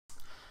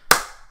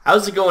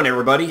How's it going,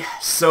 everybody?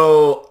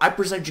 So, I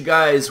present you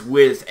guys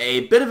with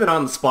a bit of an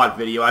on-the-spot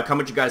video. I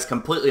come at you guys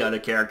completely out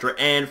of character,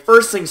 and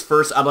first things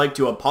first, I'd like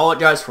to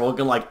apologize for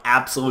looking like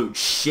absolute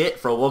shit,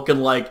 for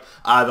looking like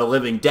the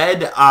living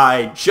dead.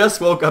 I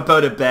just woke up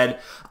out of bed,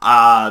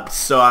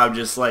 so I'm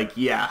just like,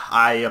 yeah,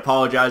 I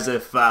apologize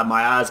if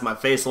my eyes, my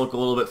face look a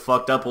little bit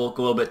fucked up, look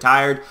a little bit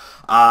tired.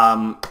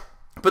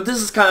 But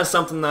this is kind of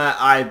something that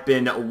I've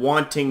been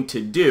wanting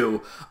to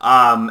do,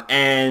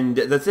 and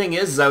the thing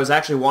is I was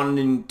actually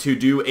wanting to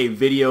do a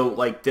video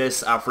like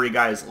this for you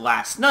guys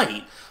last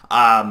night,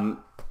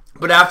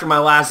 but after my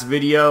last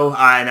video,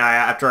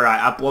 after I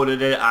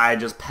uploaded it, I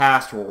just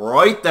passed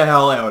right the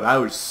hell out. I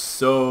was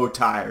so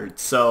tired,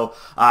 so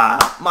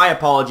my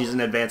apologies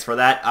in advance for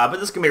that, but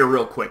this is going to be a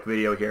real quick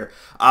video here.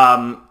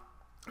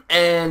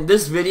 And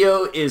this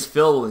video is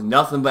filled with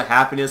nothing but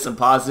happiness and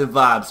positive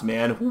vibes,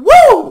 man.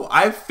 Woo!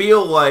 I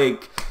feel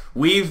like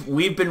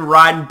we've been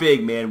riding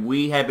big, man.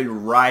 We have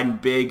been riding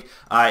big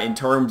in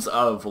terms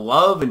of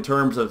love, in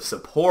terms of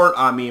support.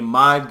 I mean,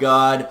 my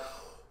God,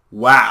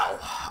 wow.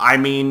 I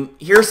mean,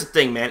 here's the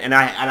thing, man, and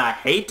I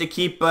hate to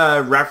keep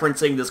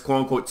referencing this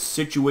quote-unquote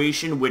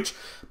situation, which,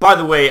 by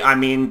the way, I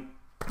mean,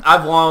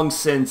 I've long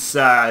since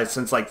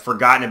like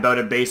forgotten about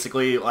it,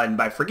 basically, and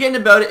by forgetting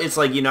about it, it's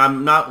like, you know,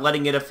 I'm not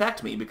letting it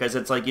affect me, because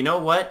it's like, you know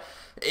what,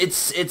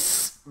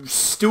 it's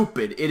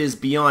stupid, it is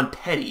beyond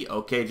petty,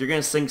 okay? If you're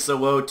gonna sink so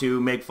low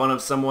to make fun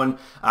of someone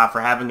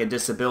for having a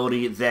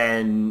disability,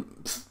 then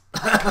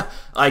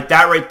like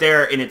that right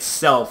there in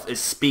itself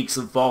speaks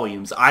of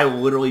volumes. I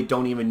literally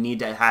don't even need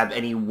to have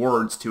any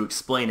words to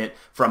explain it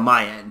from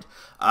my end.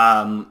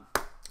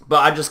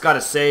 But I just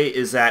gotta say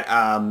is that,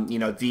 you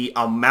know, the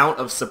amount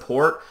of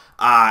support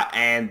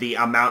and the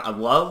amount of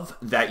love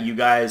that you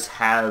guys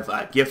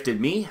have gifted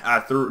me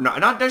through,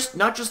 not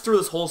just through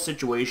this whole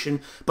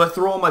situation, but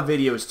through all my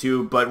videos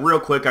too. But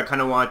real quick, I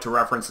kind of wanted to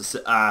reference this,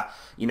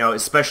 you know,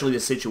 especially the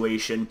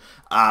situation.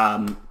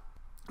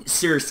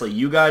 Seriously,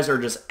 you guys are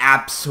just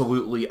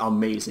absolutely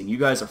amazing. You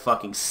guys are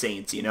fucking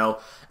saints, you know.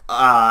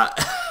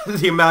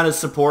 The amount of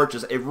support,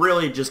 it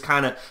really just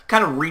kind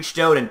of reached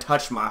out and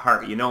touched my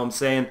heart, you know what I'm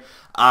saying?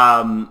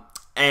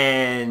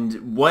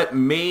 And what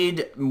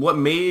made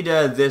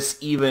this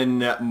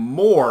even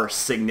more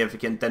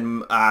significant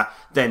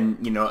than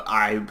you know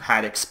I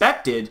had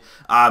expected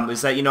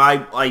is that, you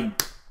know,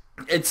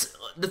 it's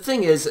the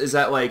thing is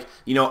that, like,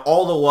 you know,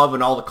 all the love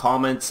and all the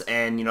comments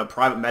and, you know,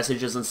 private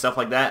messages and stuff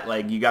like that,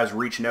 like you guys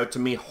reaching out to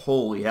me,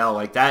 holy hell,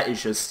 like that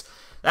is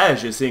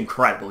just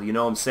incredible, you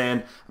know what I'm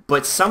saying?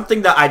 But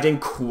something that I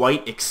didn't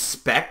quite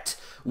expect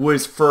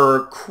was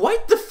for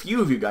quite the few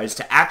of you guys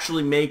to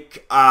actually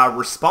make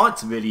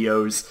response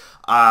videos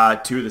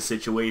to the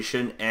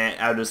situation and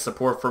out of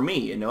support for me.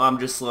 You know, I'm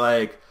just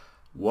like,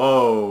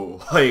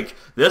 whoa, like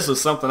this is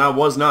something I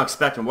was not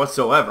expecting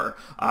whatsoever.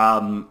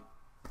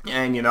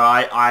 And you know,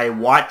 I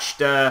watched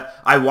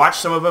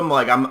some of them.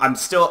 Like I'm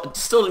still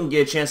didn't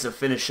get a chance to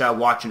finish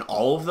watching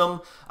all of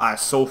them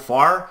so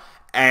far.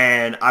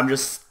 And I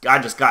just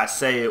gotta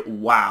say,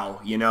 wow,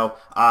 you know,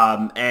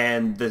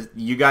 and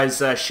you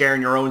guys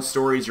sharing your own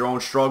stories, your own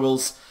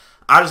struggles,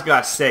 I just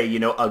gotta say, you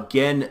know,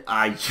 again,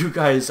 you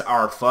guys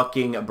are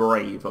fucking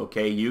brave,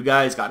 okay? You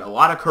guys got a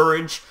lot of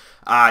courage,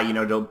 you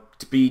know,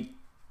 to be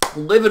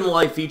living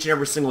life each and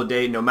every single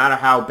day, no matter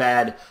how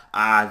bad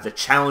the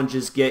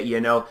challenges get, you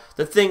know.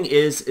 The thing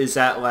is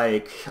that,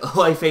 like,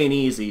 life ain't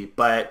easy,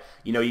 but,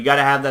 you know, you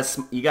gotta have that,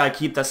 you gotta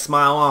keep that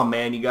smile on,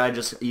 man. You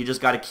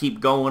just gotta keep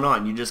going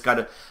on. You just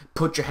gotta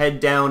put your head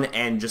down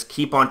and just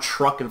keep on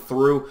trucking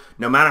through,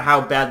 no matter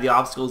how bad the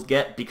obstacles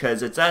get,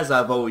 because it's as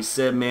I've always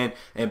said, man,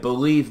 and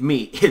believe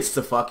me, it's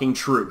the fucking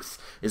truth,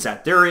 is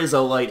that there is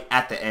a light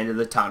at the end of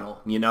the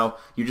tunnel, you know.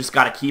 You just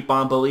gotta keep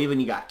on believing.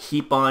 You gotta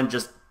keep on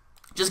just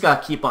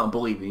gotta keep on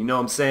believing, you know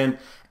what I'm saying?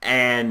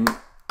 And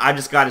I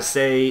just gotta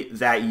say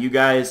that you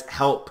guys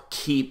help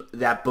keep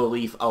that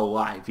belief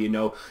alive, you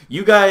know?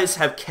 You guys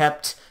have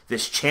kept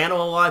this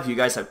channel alive. You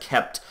guys have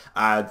kept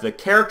the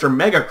character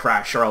Mega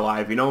Crasher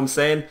alive, you know what I'm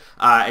saying?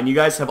 And you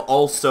guys have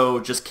also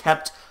just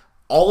kept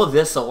all of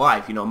this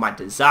alive, you know, my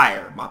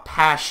desire, my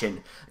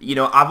passion. You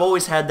know, I've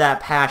always had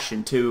that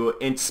passion to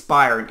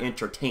inspire and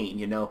entertain,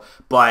 you know?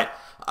 But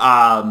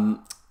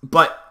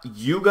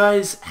you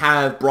guys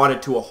have brought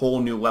it to a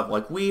whole new level.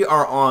 Like, we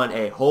are on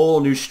a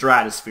whole new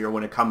stratosphere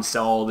when it comes to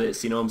all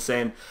this, you know what I'm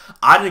saying?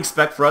 I didn't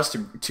expect for us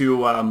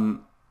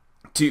to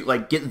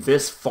like get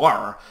this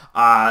far,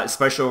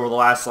 especially over the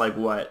last, like,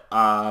 what,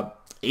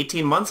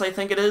 18 months, I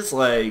think it is,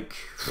 like,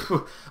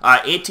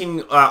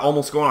 18,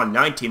 almost going on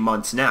 19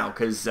 months now,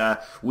 because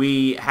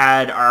we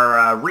had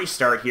our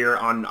restart here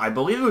on, I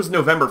believe it was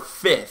November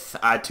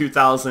 5th,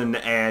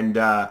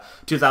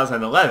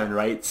 2011,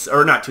 right?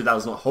 Or not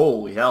 2000,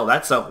 holy hell,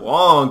 that's a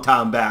long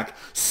time back.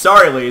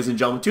 Sorry, ladies and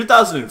gentlemen,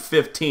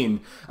 2015.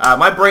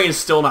 My brain is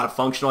still not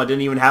functional. I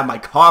didn't even have my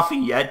coffee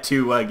yet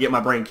to get my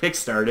brain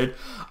kick-started.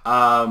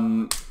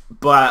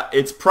 but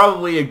it's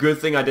probably a good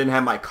thing I didn't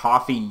have my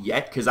coffee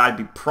yet, because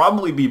I'd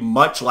probably be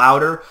much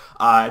louder,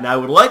 and I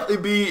would likely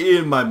be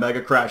in my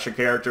Mega Crasher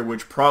character,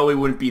 which probably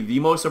wouldn't be the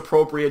most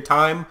appropriate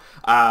time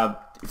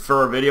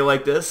for a video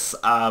like this.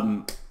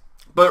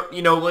 But,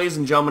 you know, ladies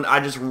and gentlemen, I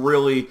just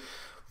really,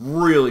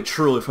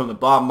 truly, from the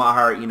bottom of my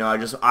heart, you know,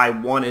 I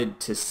wanted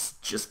to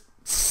just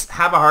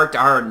have a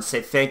heart-to-heart and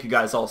say thank you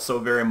guys all so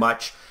very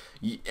much.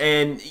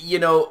 And, you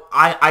know,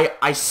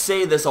 I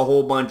say this a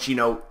whole bunch, you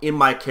know, in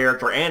my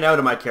character and out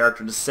of my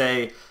character to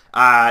say,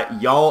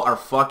 y'all are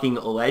fucking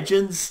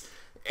legends.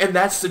 And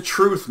that's the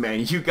truth,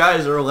 man. You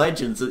guys are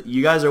legends.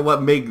 You guys are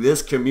what make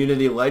this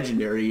community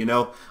legendary, you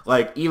know?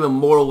 Like, even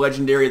more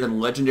legendary than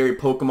legendary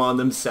Pokemon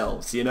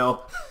themselves, you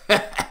know?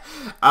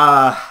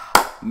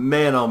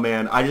 Man, oh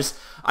man.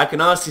 I can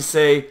honestly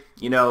say,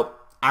 you know,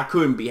 I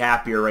couldn't be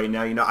happier right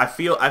now. You know, I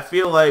feel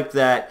like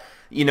that,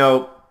 you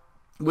know,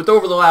 with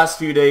over the last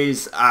few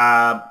days,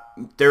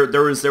 there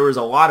was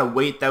a lot of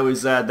weight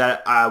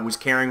that I was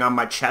carrying on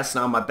my chest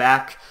and on my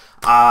back.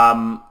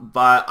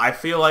 But I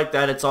feel like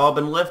that it's all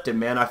been lifted,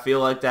 man. I feel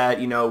like that,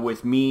 you know,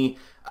 with me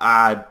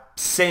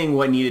saying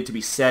what needed to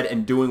be said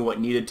and doing what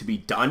needed to be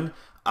done,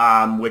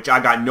 which I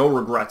got no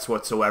regrets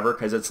whatsoever,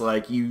 because it's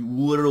like you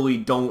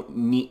literally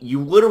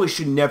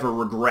should never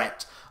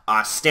regret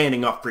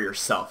standing up for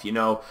yourself, you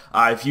know.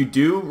 If you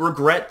do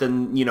regret,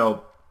 then, you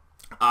know,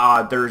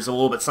 there's a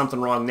little bit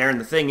something wrong there. And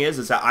the thing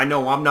is that I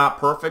know I'm not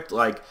perfect.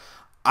 Like,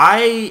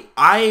 I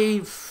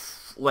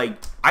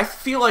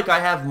feel like I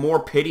have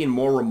more pity and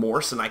more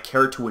remorse than I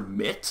care to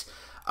admit.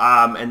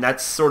 And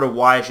that's sort of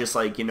why it's just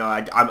like, you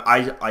know,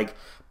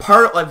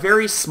 a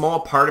very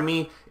small part of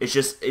me is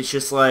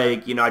just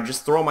like, you know, I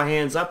just throw my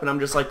hands up and I'm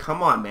just like,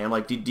 come on, man.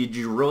 Like, did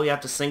you really have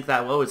to sink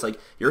that low? It's like,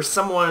 you're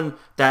someone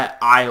that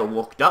I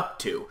looked up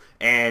to.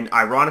 And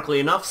ironically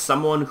enough,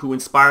 someone who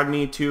inspired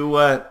me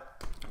to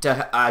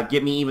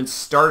get me even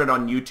started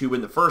on YouTube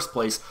in the first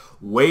place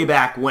way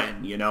back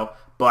when, you know.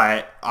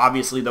 But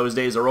obviously those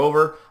days are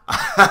over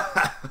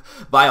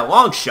by a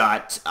long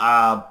shot.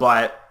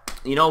 But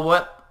you know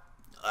what?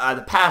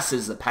 The past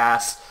is the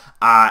past.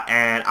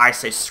 And I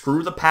say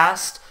screw the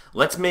past.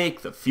 Let's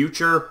make the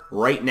future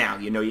right now.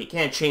 You know, you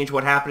can't change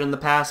what happened in the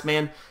past,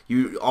 man.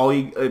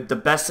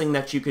 The best thing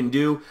that you can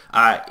do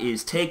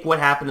is take what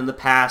happened in the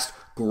past,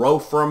 grow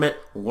from it,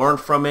 learn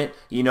from it.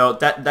 You know,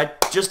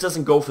 that just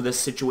doesn't go for this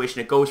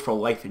situation. It goes for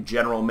life in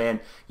general,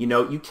 man. You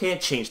know, you can't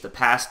change the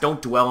past.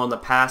 Don't dwell on the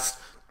past.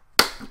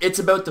 It's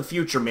about the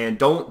future, man.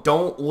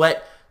 Don't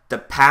let the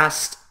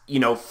past, you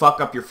know,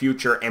 fuck up your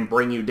future and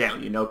bring you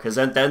down, you know, because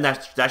then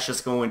that's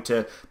just going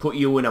to put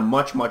you in a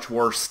much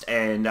worse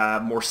and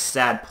more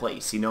sad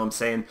place, you know what I'm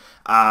saying?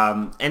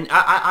 And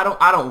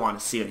I don't want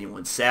to see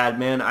anyone sad,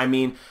 man. I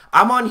mean,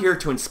 I'm on here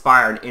to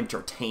inspire and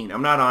entertain.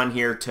 I'm not on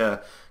here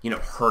to, you know,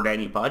 hurt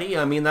anybody.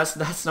 I mean,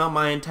 that's not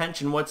my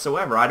intention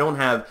whatsoever. I don't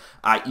have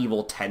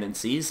evil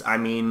tendencies. I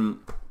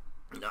mean,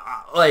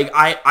 like,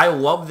 I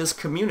love this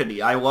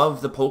community. I love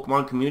the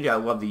Pokemon community. I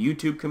love the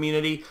YouTube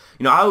community.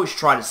 You know, I always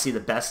try to see the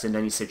best in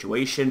any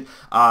situation.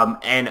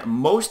 And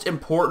most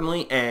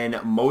importantly,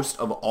 and most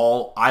of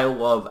all, I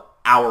love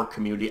our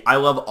community. I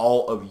love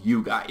all of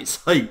you guys.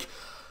 Like,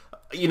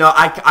 you know,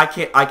 I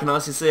can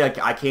honestly say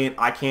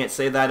I can't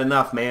say that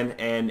enough, man.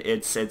 And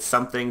it's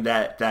something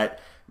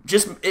that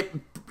just, it,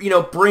 you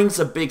know, brings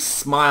a big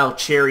smile,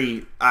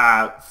 cherry,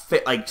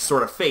 like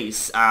sort of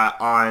face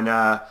on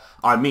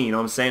me, you know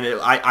what I'm saying?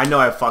 I know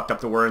I fucked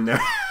up the word in there.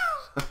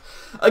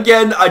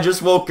 Again, I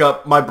just woke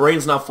up. My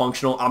brain's not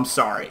functional. I'm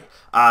sorry.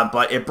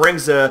 But it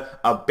brings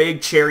a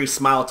big cherry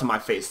smile to my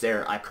face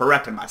there. I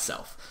corrected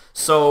myself.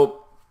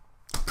 So,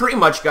 pretty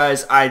much,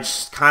 guys, I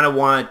just kind of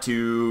wanted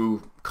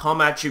to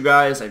come at you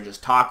guys and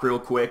just talk real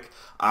quick.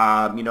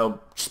 You know,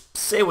 just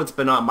say what's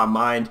been on my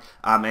mind.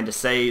 And to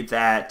say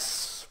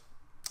that,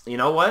 you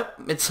know what?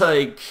 It's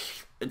like,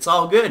 it's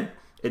all good.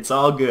 It's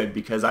all good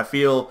because I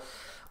feel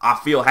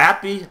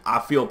happy. I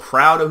feel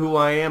proud of who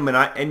I am,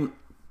 and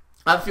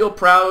I feel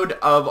proud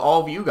of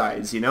all of you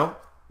guys, you know?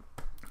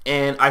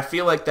 And I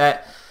feel like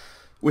that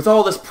with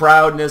all this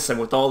proudness and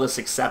with all this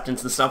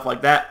acceptance and stuff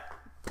like that,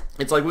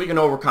 it's like we can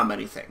overcome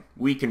anything.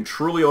 We can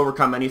truly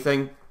overcome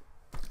anything.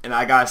 And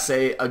I gotta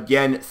say,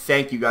 again,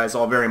 thank you guys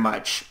all very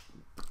much.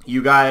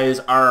 You guys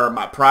are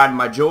my pride and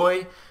my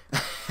joy.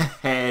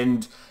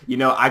 And, you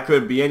know, I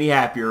couldn't be any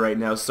happier right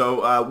now.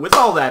 So, with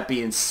all that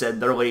being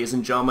said there, ladies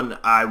and gentlemen,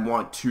 I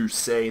want to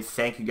say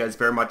thank you guys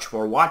very much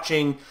for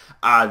watching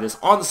this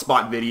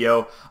on-the-spot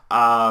video.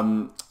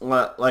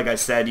 Like I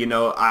said, you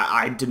know,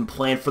 I didn't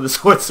plan for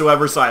this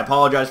whatsoever, so I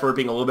apologize for it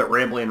being a little bit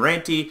rambly and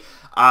ranty.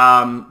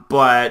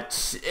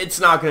 But it's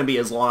not going to be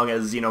as long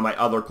as, you know, my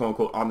other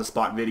quote-unquote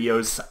on-the-spot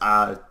videos.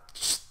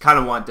 Just kind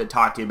of wanted to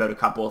talk to you about a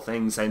couple of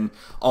things and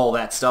all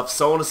that stuff.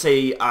 So I want to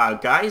say,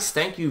 guys,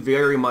 thank you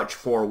very much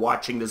for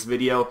watching this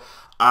video.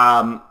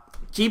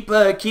 Keep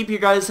your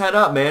guys' head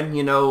up, man.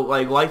 You know,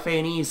 like, life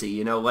ain't easy.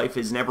 You know, life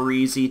is never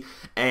easy.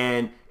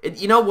 And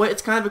you know what?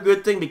 It's kind of a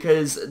good thing,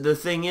 because the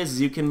thing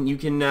is, you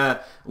can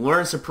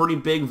learn some pretty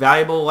big,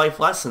 valuable life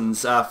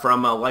lessons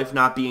from life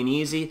not being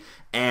easy.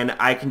 And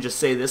I can just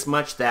say this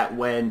much, that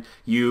when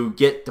you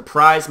get the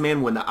prize,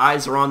 man, when the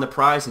eyes are on the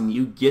prize and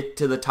you get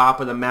to the top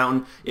of the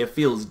mountain, it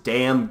feels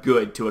damn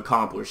good to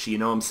accomplish. You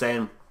know what I'm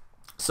saying?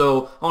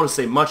 So I want to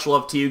say much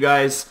love to you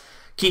guys.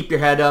 Keep your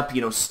head up.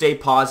 You know, stay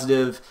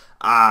positive.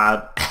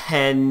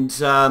 And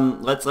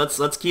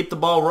let's keep the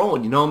ball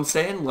rolling. You know what I'm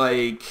saying?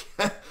 Like,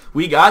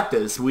 we got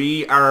this.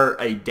 We are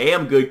a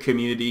damn good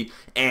community,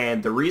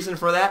 and the reason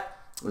for that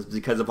is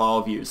because of all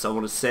of you. So I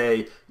want to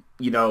say,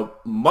 you know,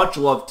 much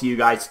love to you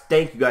guys.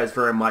 Thank you guys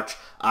very much.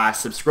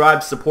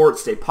 Subscribe, support,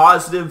 stay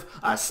positive.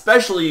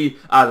 Especially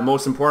the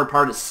most important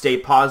part is stay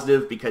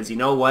positive, because you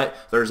know what?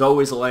 There's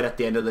always a light at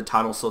the end of the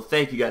tunnel. So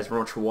thank you guys very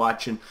much for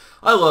watching.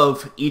 I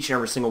love each and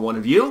every single one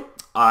of you.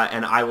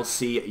 And I will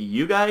see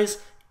you guys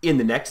in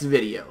the next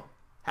video.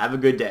 Have a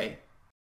good day.